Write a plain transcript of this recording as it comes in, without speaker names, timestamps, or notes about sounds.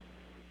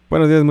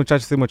Buenos días,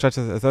 muchachos y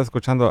muchachas. Estás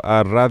escuchando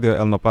a Radio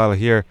El Nopal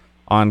here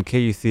on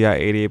KUCI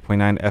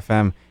 88.9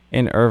 FM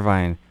in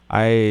Irvine.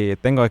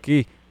 Tengo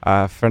aquí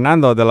a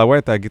Fernando de la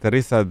Huerta,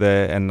 guitarrista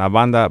en la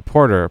banda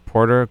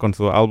Porter con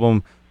su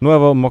álbum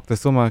nuevo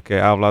Moctezuma, que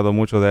ha hablado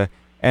mucho de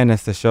en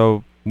este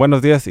show.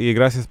 Buenos días y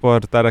gracias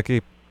por estar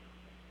aquí.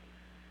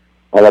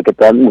 Hola, ¿qué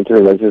tal?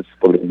 Muchas gracias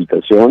por la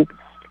invitación.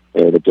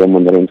 Le quiero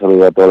mandar un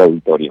saludo a todo el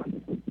auditorio.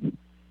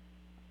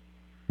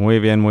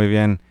 Muy bien, muy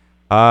bien.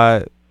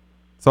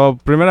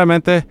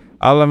 Primeramente,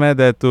 háblame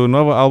de tu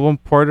nuevo álbum,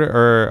 Porter,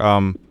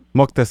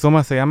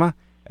 Moctezuma se llama.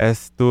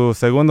 Es tu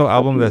segundo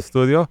álbum de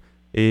estudio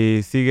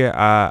y sigue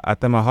a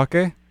tema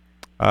hockey.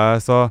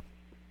 Ajá.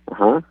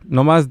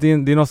 Nomás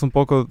dinos un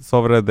poco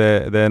sobre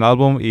del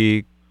álbum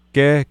y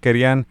qué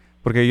querían,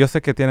 porque yo sé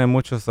que tiene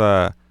muchos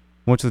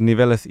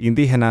niveles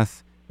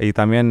indígenas y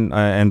también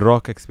en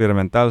rock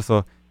experimental.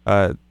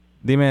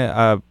 Dime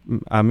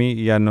a mí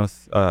y a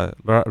los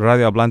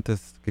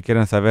radiohablantes que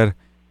quieren saber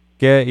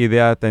qué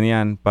idea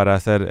tenían para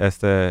hacer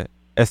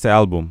este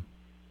álbum.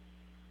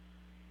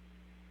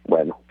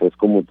 Bueno, pues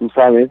como tú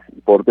sabes,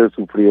 Porter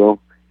tuvo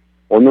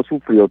unos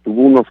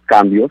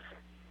cambios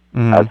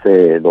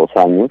hace 2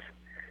 años,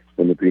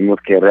 donde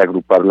tuvimos que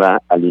reagrupar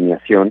la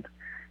alineación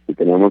y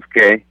teníamos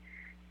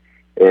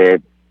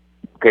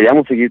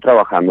queríamos seguir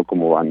trabajando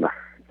como banda.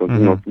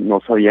 Entonces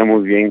no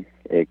sabíamos bien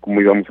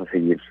cómo íbamos a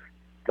seguir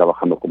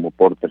trabajando como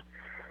Porter.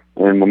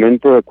 En el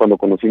momento de cuando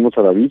conocimos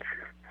a David,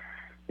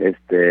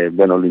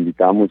 lo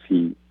invitamos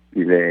y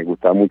le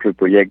gustaba mucho el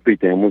proyecto y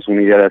teníamos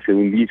una idea de hacer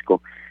un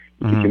disco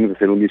y quisimos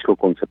hacer un disco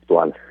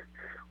conceptual,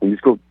 un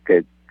disco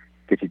que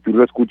si tú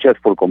lo escuchas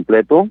por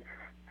completo,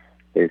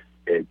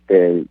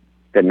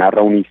 te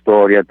narra una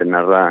historia, te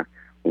narra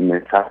un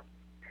mensaje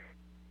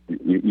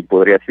y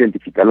podrías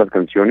identificar las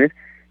canciones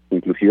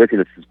inclusive si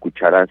las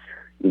escucharas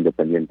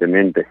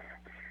independientemente.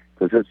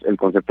 Entonces el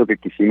concepto que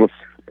quisimos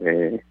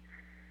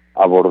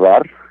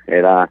abordar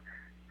era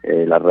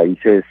las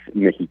raíces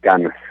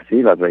mexicanas,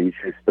 ¿sí? Las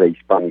raíces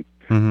prehispánicas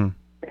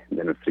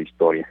de nuestra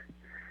historia.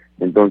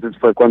 Entonces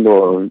fue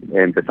cuando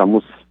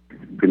empezamos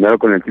primero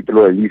con el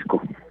título del disco.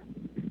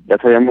 Ya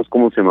sabíamos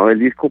cómo se llamaba el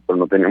disco, pero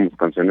no teníamos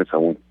canciones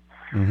aún.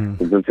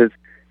 Entonces,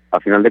 a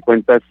final de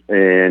cuentas,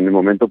 en el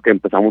momento que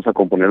empezamos a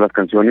componer las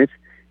canciones,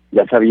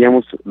 ya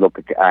sabíamos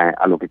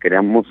a lo que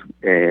queríamos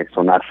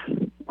sonar,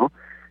 ¿no?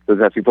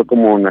 Entonces así fue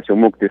como nació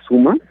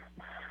Moctezuma,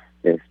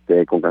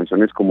 con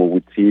canciones como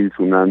Huitzil,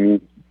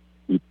 Tsunami,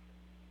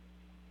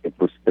 y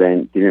pues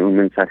tienen un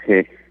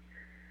mensaje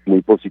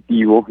muy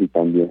positivo y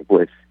también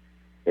pues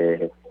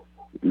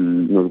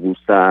nos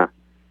gusta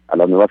a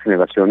las nuevas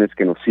generaciones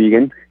que nos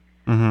siguen,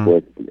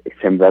 pues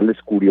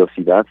sembrarles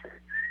curiosidad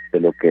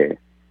de lo que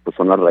pues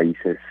son las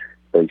raíces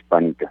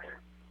prehispánicas.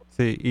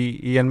 Sí,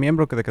 y el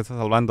miembro de que estás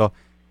hablando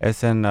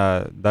es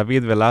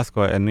David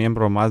Velasco, el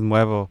miembro más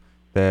nuevo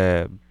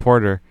de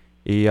Porter.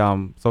 Y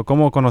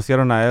 ¿cómo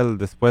conocieron a él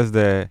después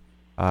de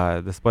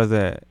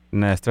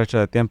una estrecha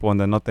de tiempo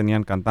donde no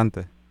tenían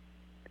cantante?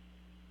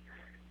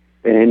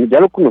 Ya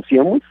lo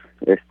conocíamos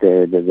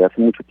desde hace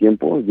mucho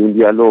tiempo. Y un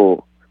día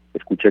lo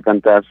escuché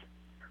cantar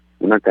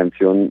una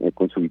canción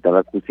con su guitarra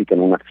acústica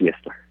en una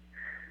fiesta.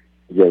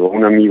 Llegó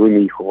un amigo y me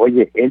dijo,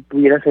 oye, él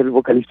pudiera ser el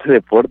vocalista de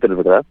Porter,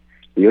 ¿verdad?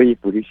 Y oye,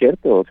 pues sí es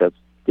cierto, o sea,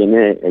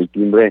 tiene el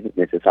timbre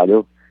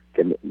necesario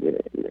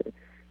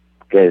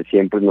que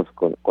siempre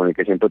con el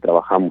que siempre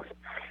trabajamos.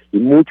 Y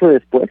mucho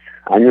después,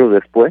 años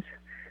después,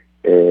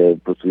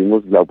 pues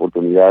tuvimos la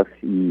oportunidad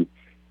y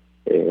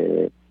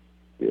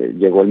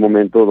llegó el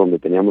momento donde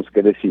teníamos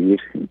que decidir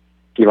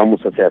qué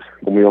íbamos a hacer,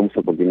 cómo íbamos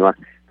a continuar.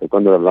 Fue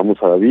cuando le hablamos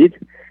a David,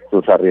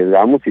 nos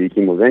arriesgamos y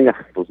dijimos, venga,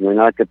 pues no hay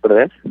nada que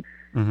perder,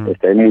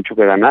 hay mucho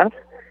que ganar,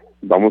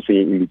 vamos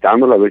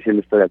invitándolo a ver si él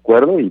está de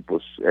acuerdo, y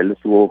pues él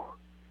estuvo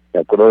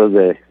de acuerdo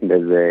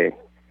desde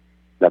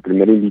la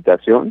primera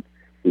invitación,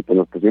 y pues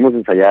nos pusimos a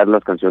ensayar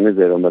las canciones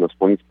de Donde los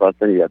Ponis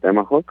Parten y de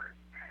Tomahawk,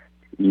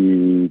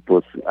 y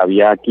pues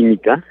había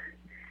química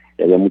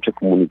y había mucha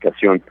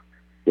comunicación,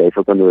 y ahí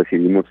fue cuando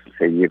decidimos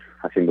seguir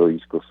haciendo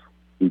discos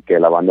y que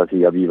la banda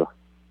siga viva.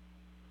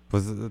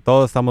 Pues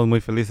todos estamos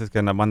muy felices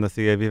que la banda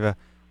sigue viva.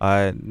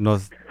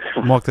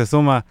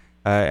 Moctezuma,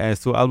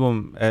 su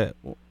álbum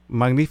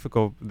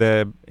magnífico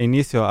de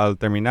inicio al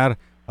terminar.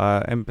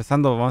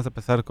 Vamos a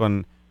empezar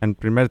con el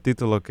primer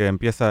título que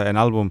empieza en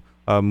álbum,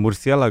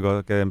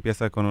 Murciélago, que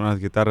empieza con unas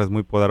guitarras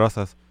muy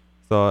poderosas.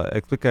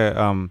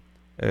 Explica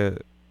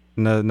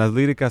las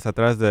líricas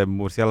atrás de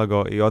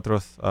Murciélago y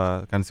otras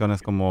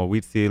canciones como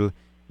Huitzil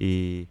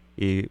y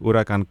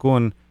Huracán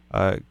Kun.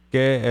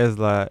 ¿Qué es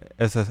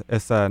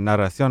esa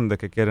narración de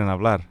que quieren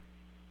hablar?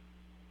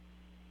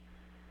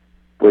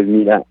 Pues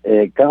mira,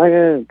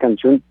 cada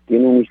canción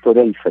tiene una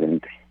historia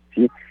diferente,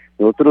 ¿sí?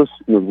 Nosotros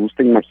nos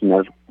gusta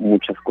imaginar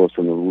muchas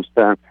cosas, nos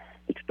gusta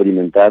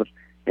experimentar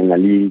en la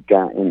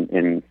lírica y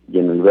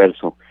en el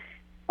verso.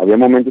 Había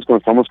momentos cuando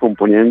estábamos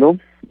componiendo,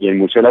 y en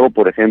Murciélago,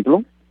 por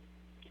ejemplo,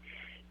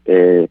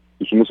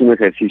 hicimos un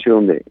ejercicio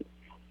donde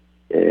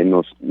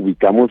nos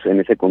ubicamos en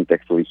ese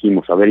contexto.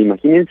 Dijimos, a ver,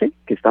 imagínense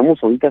que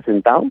estamos ahorita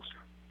sentados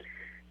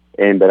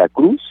en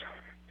Veracruz,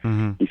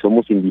 y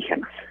somos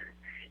indígenas.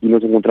 Y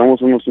nos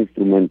encontramos unos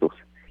instrumentos.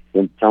 Y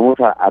empezamos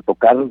a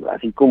tocar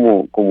así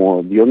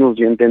como Dios nos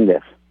dio a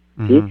entender,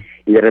 ¿sí?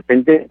 Y de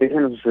repente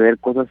empiezan a suceder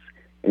cosas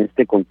en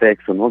este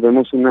contexto, ¿no?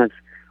 Vemos unas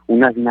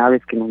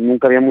naves que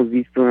nunca habíamos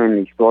visto en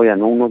la historia,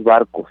 ¿no? Unos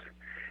barcos.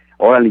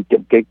 Órale,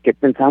 ¿qué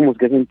pensamos?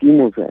 ¿Qué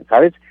sentimos?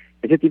 ¿Sabes?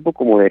 Ese tipo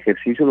como de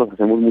ejercicios los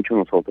hacemos mucho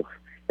nosotros.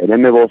 El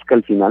M Bosca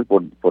al final,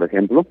 por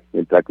ejemplo,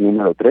 el track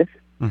número 3,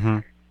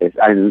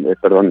 el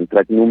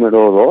track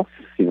número 2,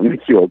 si no me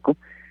equivoco,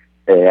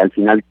 al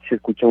final se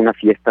escucha una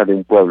fiesta de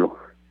un pueblo.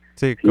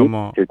 Sí, ¿sí?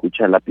 como... Se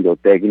escucha la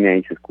pirotecnia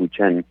y se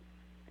escuchan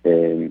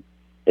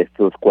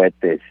estos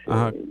cohetes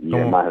y como...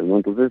 demás, ¿no?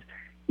 Entonces,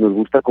 nos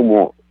gusta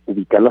como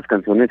ubicar las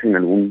canciones en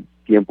algún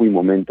tiempo y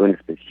momento en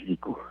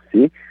específico,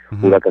 ¿sí?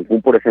 Huracán,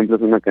 por ejemplo,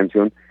 es una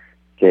canción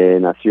que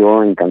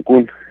nació en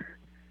Cancún,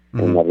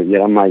 en la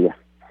Riviera Maya,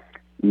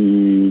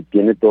 y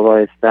tiene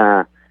toda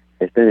esta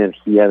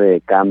energía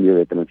de cambio,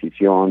 de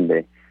transición,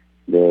 de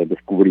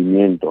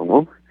descubrimiento,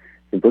 ¿no?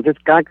 Entonces,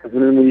 cada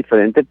canción es muy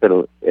diferente,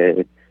 pero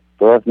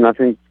todas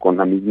nacen con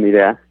la misma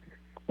idea,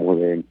 como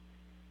de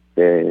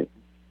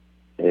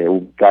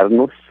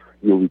ubicarnos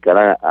y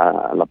ubicar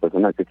a la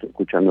persona que está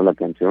escuchando la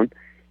canción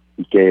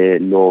y que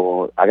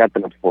lo haga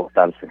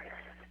transportarse.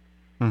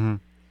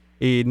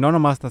 Y no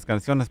nomás las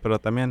canciones, pero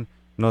también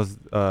los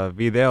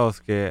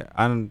videos que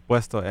han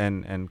puesto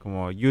en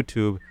como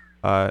YouTube,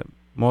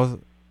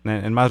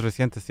 en más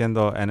reciente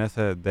siendo en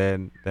ese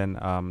de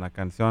la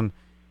canción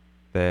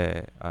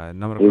de,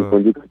 no me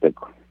recuerdo.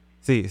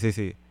 Sí,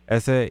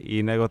 ese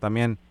y luego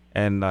también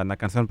en la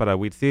canción para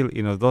Huitzil,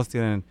 y los dos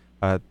tienen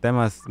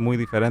temas muy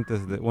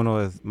diferentes.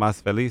 Uno es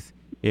más feliz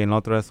y el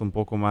otro es un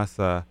poco más,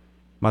 así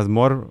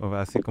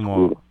Oscuro,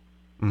 como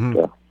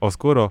claro.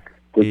 oscuro.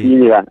 Pues sí,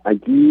 mira,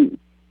 aquí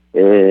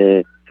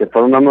se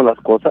fueron dando las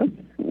cosas.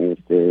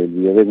 El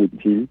video de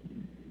Huitzil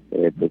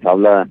pues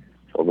habla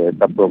sobre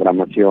esta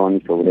programación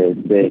y sobre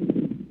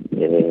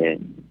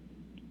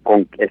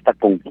esta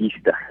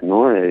conquista,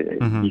 ¿no?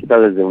 Vista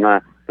desde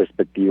una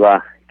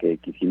perspectiva que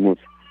quisimos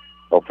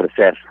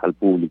ofrecer al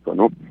público,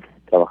 ¿no?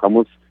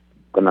 Trabajamos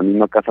con la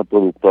misma casa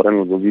productora en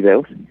los dos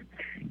videos,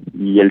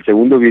 y el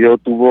segundo video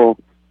tuvo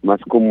más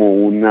como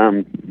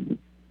un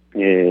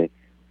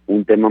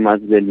tema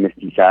más del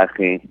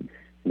mestizaje,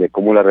 de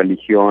cómo la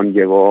religión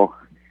llegó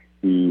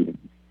y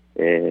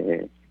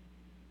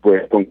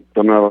pues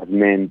conquistó nuevas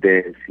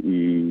mentes,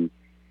 y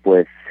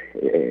pues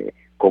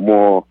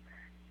cómo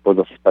pues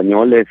los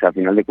españoles, a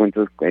final de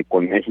cuentas,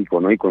 con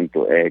México, ¿no? Y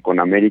con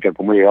América,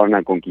 cómo llegaron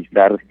a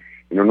conquistar,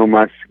 y no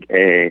nomás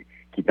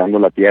quitando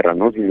la tierra,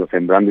 ¿no? Sino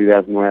sembrando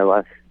ideas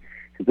nuevas.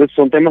 Entonces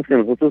son temas que a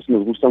nosotros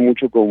nos gusta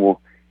mucho,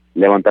 como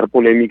levantar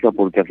polémica,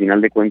 porque a final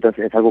de cuentas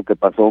es algo que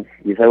pasó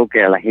y es algo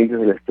que a la gente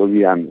se le está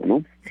olvidando,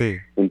 ¿no? Sí.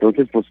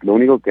 Entonces, pues lo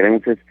único que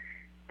queremos es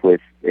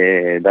pues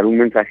dar un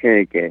mensaje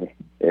de que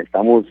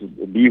estamos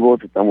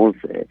vivos, estamos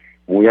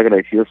muy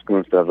agradecidos con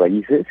nuestras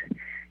raíces,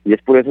 y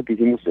es por eso que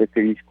hicimos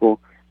este disco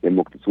de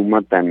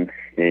Moctezuma tan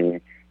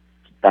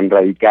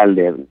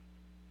radical,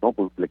 ¿no?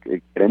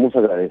 Porque queremos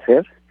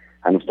agradecer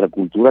a nuestra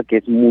cultura, que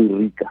es muy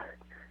rica,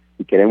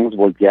 y queremos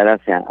voltear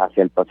hacia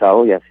el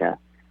pasado y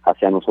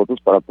hacia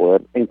nosotros para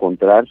poder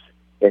encontrar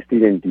esta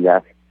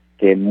identidad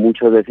que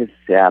muchas veces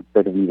se ha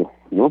perdido,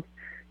 ¿no?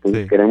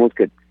 Entonces queremos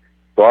que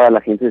toda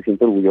la gente se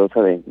sienta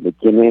orgullosa de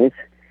quién es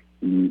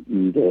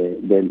y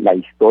de la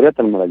historia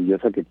tan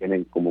maravillosa que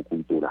tienen como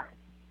cultura.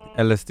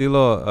 El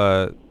estilo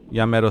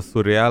ya mero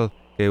surreal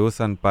que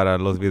usan para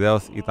los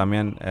videos y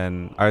también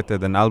en arte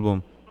del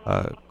álbum,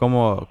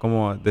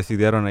 ¿cómo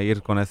decidieron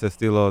ir con ese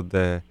estilo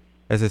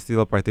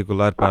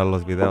particular para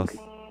los videos?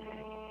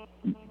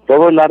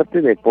 Todo el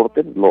arte de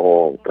Porter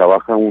lo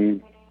trabaja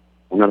un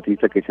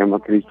artista que se llama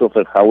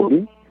Christopher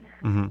Howling.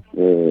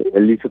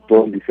 Él hizo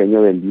todo el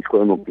diseño del disco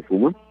de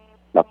Moctezuma,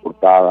 la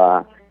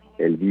portada,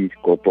 el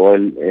disco, todo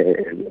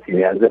las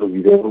ideas de los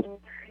videos,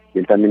 y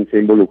él también se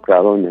ha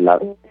involucrado en el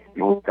arte,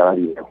 ¿no? Cada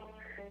video.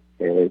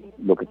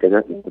 Lo que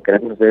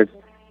queremos es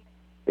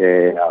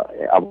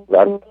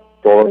abordar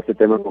todo este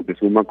tema de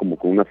Moctezuma como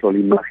con una sola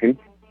imagen,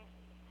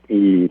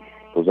 y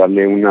pues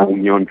darle una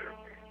unión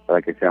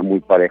para que sea muy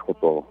parejo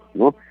todo,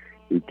 ¿no?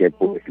 Y que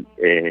pues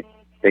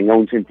tenga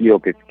un sentido,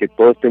 que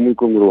todo esté muy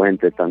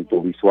congruente,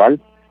 tanto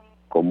visual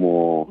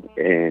como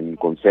en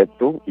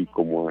concepto y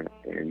como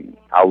en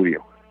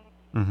audio.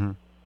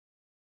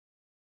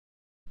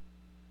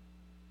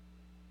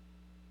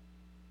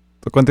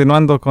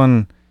 Continuando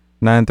con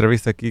una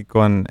entrevista aquí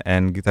con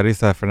el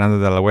guitarrista Fernando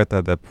de la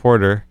Huerta de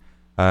Porter,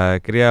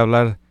 quería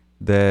hablar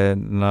de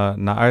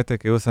la arte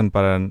que usan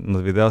para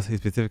los videos, y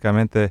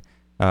específicamente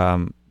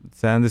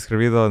se han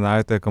descrito el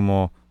arte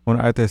como un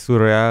arte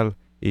surreal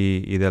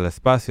y del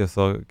espacio.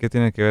 ¿Qué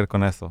tiene que ver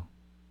con eso?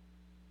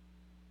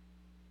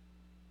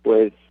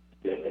 Pues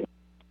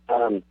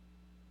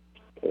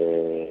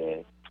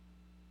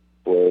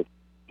pues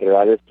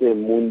crear este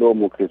mundo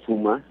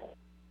Moctezuma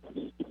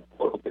y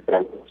todo lo que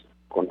traemos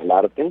con el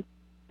arte,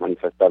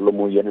 manifestarlo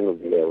muy bien en los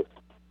videos,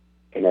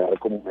 generar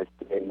como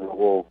este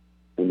nuevo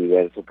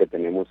universo que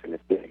tenemos en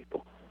este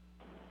disco.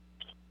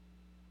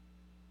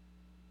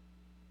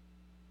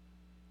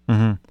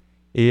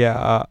 Y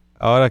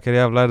ahora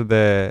quería hablar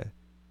de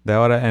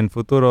ahora en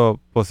futuro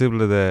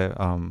posible de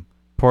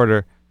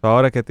Porter. So,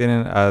 ahora que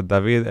tienen a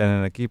David en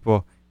el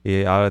equipo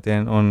y ahora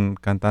tienen un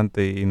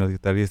cantante y unos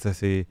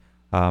guitarristas y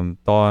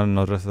todos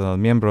los restos de los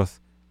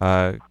miembros,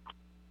 ah,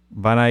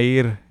 ¿van a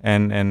ir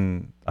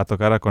a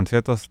tocar a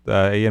conciertos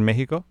ahí en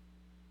México?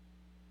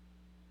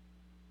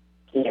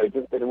 Sí,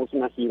 ahorita tenemos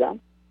una gira.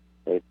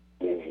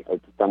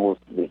 Ahorita estamos,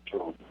 de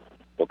hecho,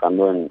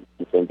 tocando en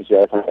diferentes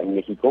ciudades en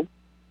México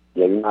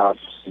y hay una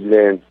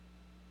posible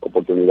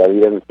oportunidad de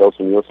ir en Estados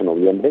Unidos en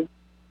noviembre.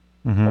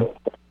 Ujú.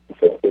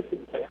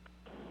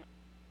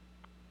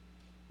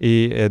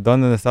 ¿Y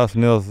dónde en Estados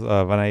Unidos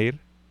van a ir?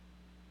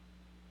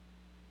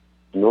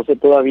 No sé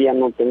todavía,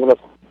 no tengo las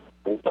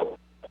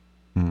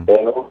Mm.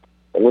 pero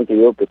tengo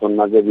entendido que son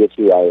más de 10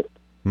 ciudades.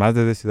 Más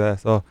de 10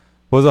 ciudades. Oh,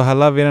 pues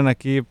ojalá vienen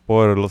aquí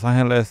por Los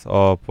Ángeles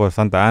o por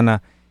Santa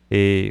Ana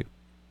y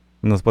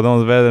nos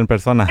podemos ver en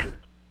persona.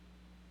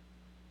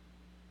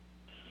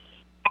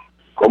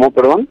 ¿Cómo,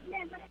 perdón?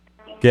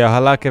 Que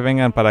ojalá que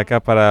vengan para acá,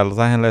 para Los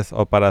Ángeles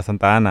o para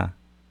Santa Ana.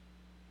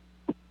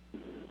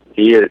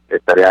 Sí,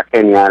 estaría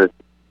genial.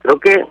 Creo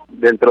que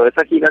dentro de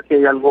esa gira sí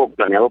hay algo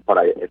planeado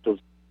para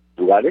estos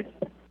lugares,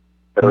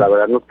 pero Mm. la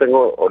verdad no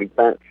tengo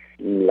ahorita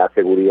la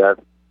seguridad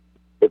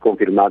de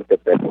confirmarte,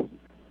 pero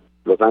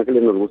Los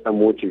Ángeles nos gusta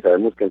mucho y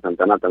sabemos que en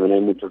Santana también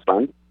hay muchos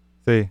fans.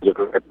 Sí. Yo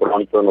creo que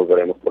pronto nos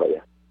veremos por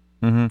allá.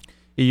 Ujú.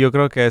 Y yo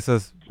creo que esa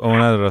es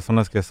una de las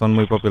razones que son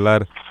muy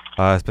popular,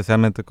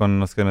 especialmente con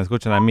los que me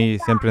escuchan. A mí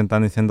siempre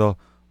están diciendo,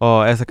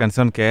 oh, esa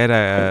canción que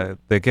era,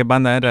 de qué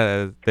banda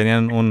era.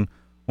 Tenían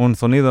un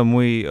sonido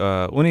muy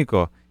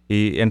único.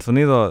 Y en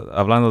sonido,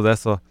 hablando de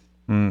eso,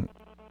 mm,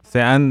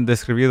 se han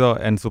describido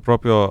en su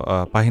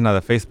propia página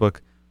de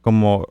Facebook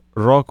como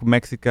rock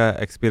mexica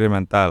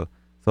experimental.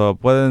 So,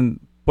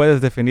 ¿puedes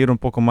definir un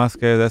poco más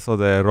qué es eso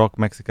de rock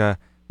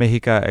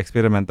mexica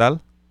experimental?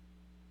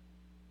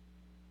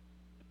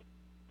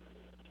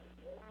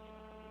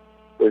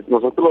 Pues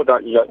nosotros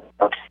ya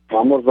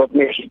llamamos rock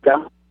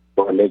mexica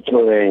por el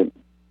hecho de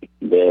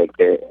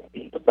que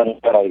está muy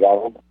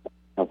arraigado,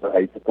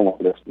 ahí es como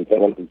lo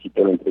explicaba al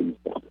principio de la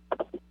entrevista.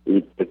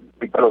 Y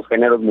para los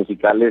géneros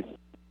musicales,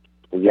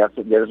 pues ya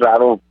es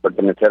raro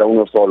pertenecer a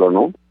uno solo,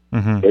 ¿no?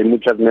 Ujú. Hay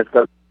muchas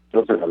mezclas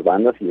en las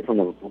bandas y eso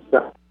nos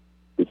gusta.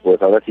 Y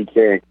pues ahora sí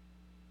que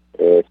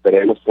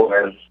esperemos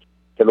poder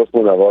ser los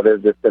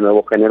fundadores de este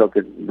nuevo género que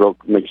es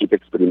rock mexica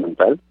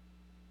experimental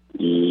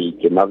y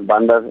que más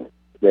bandas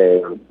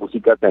de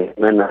música se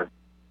animen a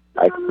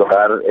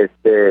explorar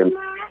este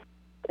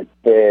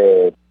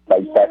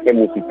paisaje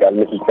musical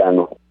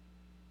mexicano.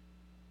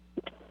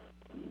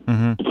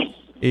 Ujú.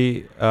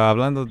 Y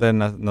hablando de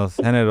los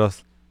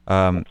géneros,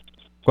 am,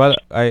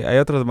 hay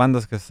otras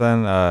bandas que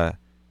están,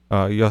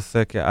 yo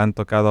sé que han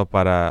tocado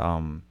para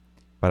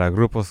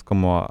grupos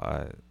como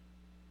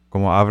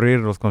abrir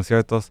los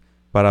conciertos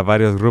para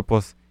varios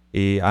grupos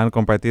y han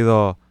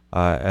compartido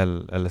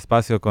el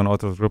espacio con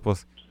otros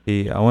grupos.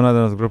 Y a uno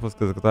de los grupos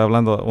que estoy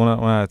hablando,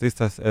 una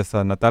artista es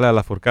Natalia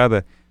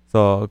Lafourcade.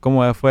 So,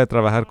 ¿cómo fue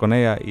trabajar con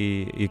ella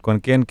y con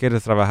quién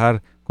quieres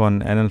trabajar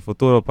en el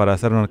futuro para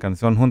hacer una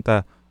canción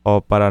junta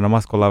o para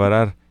nomás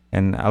colaborar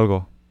en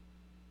algo?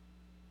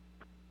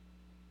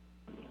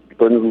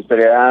 Pues nos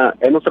gustaría,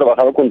 hemos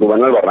trabajado con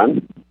Rubén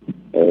Albarrán,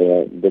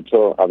 de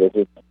hecho a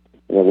veces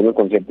en algunos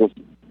conciertos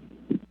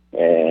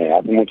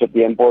hace mucho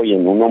tiempo y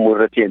en uno muy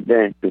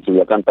reciente se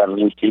subió a cantar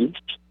Luis Gil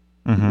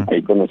Ujú.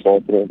 ahí con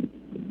nosotros.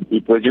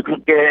 Y pues yo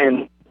creo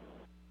que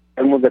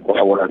tenemos de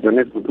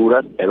colaboraciones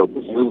futuras, pero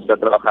pues sí me gusta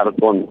trabajar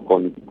con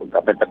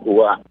Café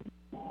Tacuba,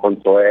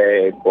 con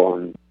Zoé,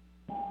 con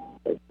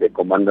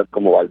bandas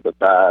como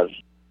Baltotar,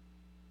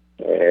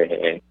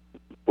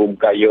 Pum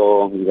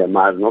Cayó y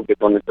demás, ¿no? Que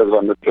son estas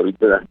bandas que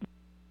ahorita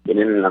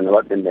tienen la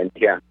nueva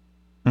tendencia,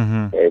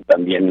 Ujú.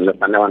 también la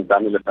están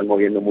levantando y la están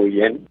moviendo muy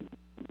bien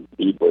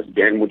y pues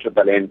tienen mucho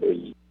talento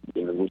y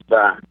nos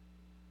gusta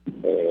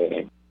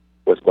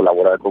pues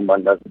colaborar con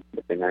bandas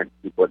que tengan este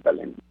tipo de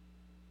talento.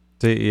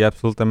 Sí, y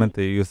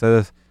absolutamente. Y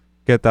ustedes,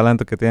 qué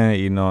talento que tienen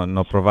y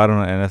no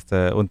probaron en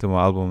este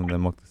último álbum de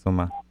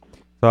Moctezuma.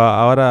 So,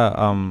 ahora,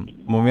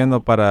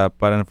 moviendo para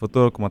el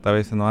futuro, como estaba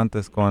diciendo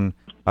antes,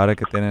 ahora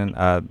que tienen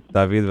a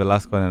David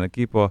Velasco en el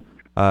equipo,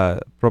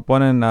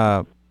 ¿proponen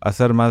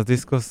hacer más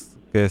discos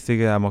que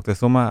sigue a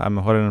Moctezuma a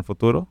mejor en el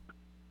futuro?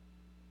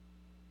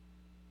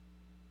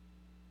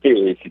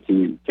 Sí, sí,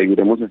 sí,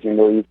 seguiremos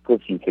haciendo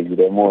discos y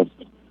seguiremos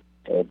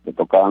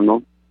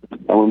tocando.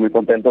 Estamos muy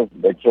contentos.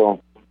 De hecho,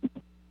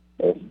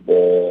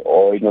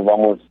 hoy nos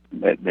vamos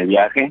de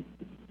viaje.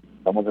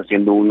 Estamos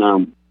haciendo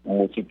una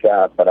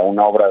música para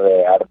una obra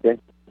de arte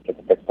que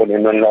se está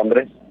exponiendo en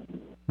Londres.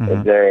 Es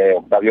Ujú. de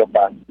Octavio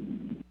Paz.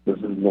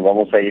 Entonces nos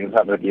vamos a ir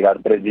a retirar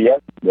 3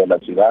 días de la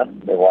ciudad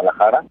de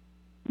Guadalajara.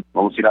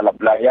 Vamos a ir a la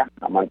playa,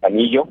 a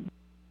Manzanillo,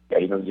 y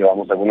ahí nos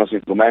llevamos algunos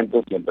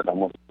instrumentos y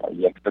empezamos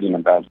ahí a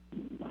experimentar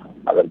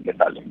a ver qué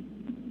sale.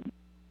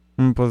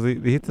 Pues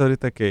dijiste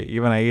ahorita que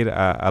iban a ir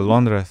a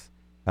Londres,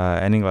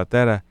 en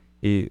Inglaterra,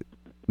 y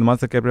nomás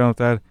te quería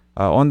preguntar,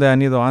 ¿A dónde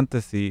han ido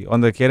antes y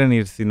dónde quieren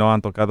ir si no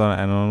han tocado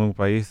en un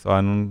país o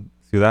en una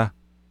ciudad?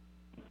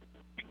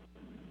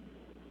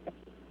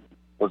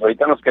 Pues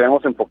ahorita nos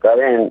queremos enfocar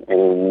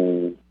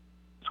en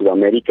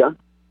Sudamérica.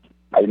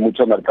 Hay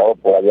mucho mercado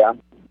por allá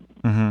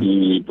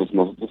y pues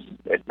nosotros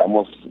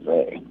estamos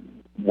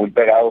muy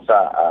pegados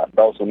a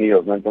Estados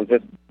Unidos, ¿no?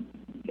 Entonces,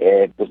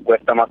 pues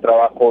cuesta más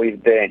trabajo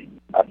irte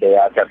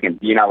hacia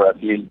Argentina,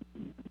 Brasil,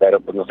 pero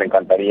pues nos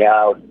encantaría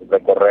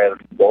recorrer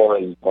todo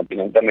el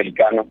continente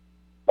americano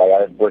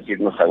para después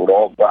irnos a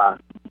Europa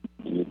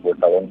y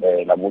pues a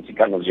donde la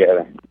música nos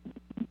lleve.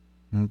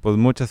 Pues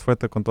mucha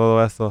suerte con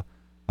todo esto.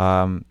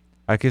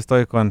 Aquí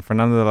estoy con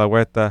Fernando de la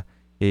Huerta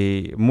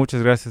y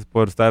muchas gracias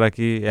por estar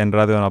aquí en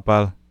Radio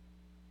Nopal.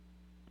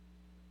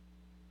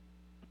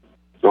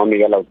 No,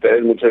 Miguel, a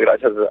ustedes muchas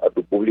gracias, a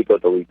tu público, a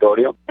tu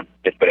auditorio.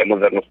 Esperemos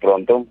vernos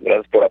pronto.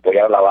 Gracias por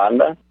apoyar a la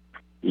banda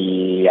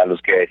y a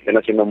los que estén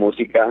haciendo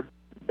música,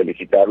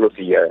 felicitarlos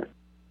y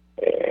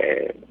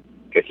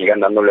que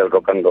sigan dándole el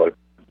rock and roll.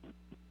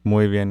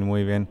 Muy bien,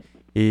 muy bien.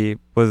 Y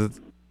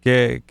pues,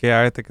 ¿qué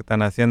arte que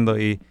están haciendo?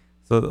 Y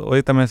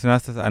ahorita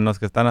mencionaste a los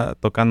que están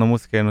tocando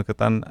música y a los que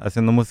están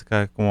haciendo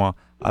música como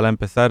al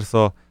empezar.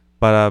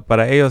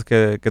 Para ellos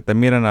que te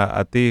miran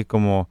a ti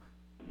como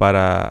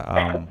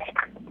para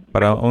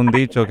un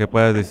dicho que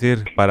puedes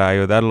decir para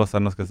ayudarlos a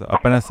los que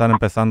apenas están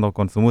empezando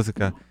con su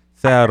música,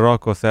 sea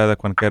rock o sea de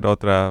cualquier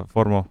otra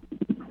forma.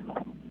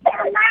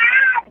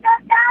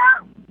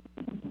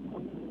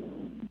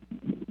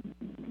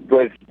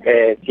 Pues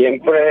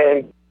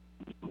siempre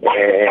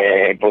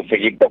pues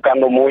seguir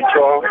tocando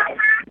mucho,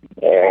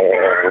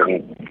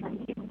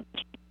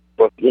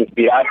 pues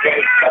inspirarse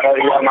cada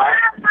día más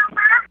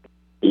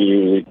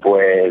y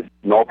pues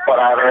no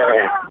parar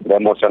de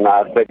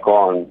emocionarse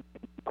con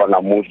la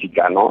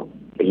música, ¿no?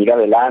 Seguir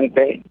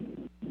adelante,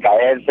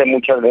 caerse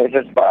muchas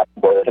veces para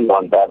poder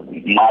levantar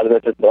más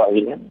veces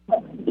todavía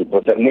y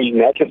pues ser muy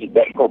necios y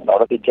tercos.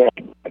 Ahora sí que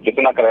aquí es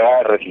una carrera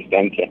de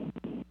resistencia.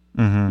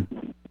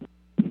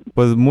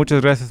 Pues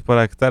muchas gracias por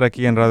estar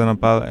aquí en Radio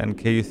Nopal en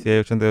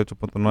KUCA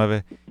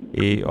 88.9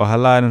 y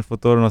ojalá en el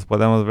futuro nos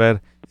podamos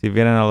ver si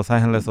vienen a Los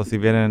Ángeles o si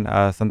vienen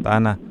a Santa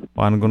Ana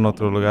o a algún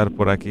otro lugar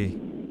por aquí.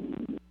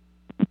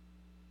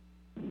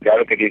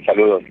 Claro que sí,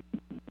 saludos.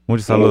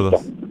 Muchos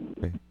saludos.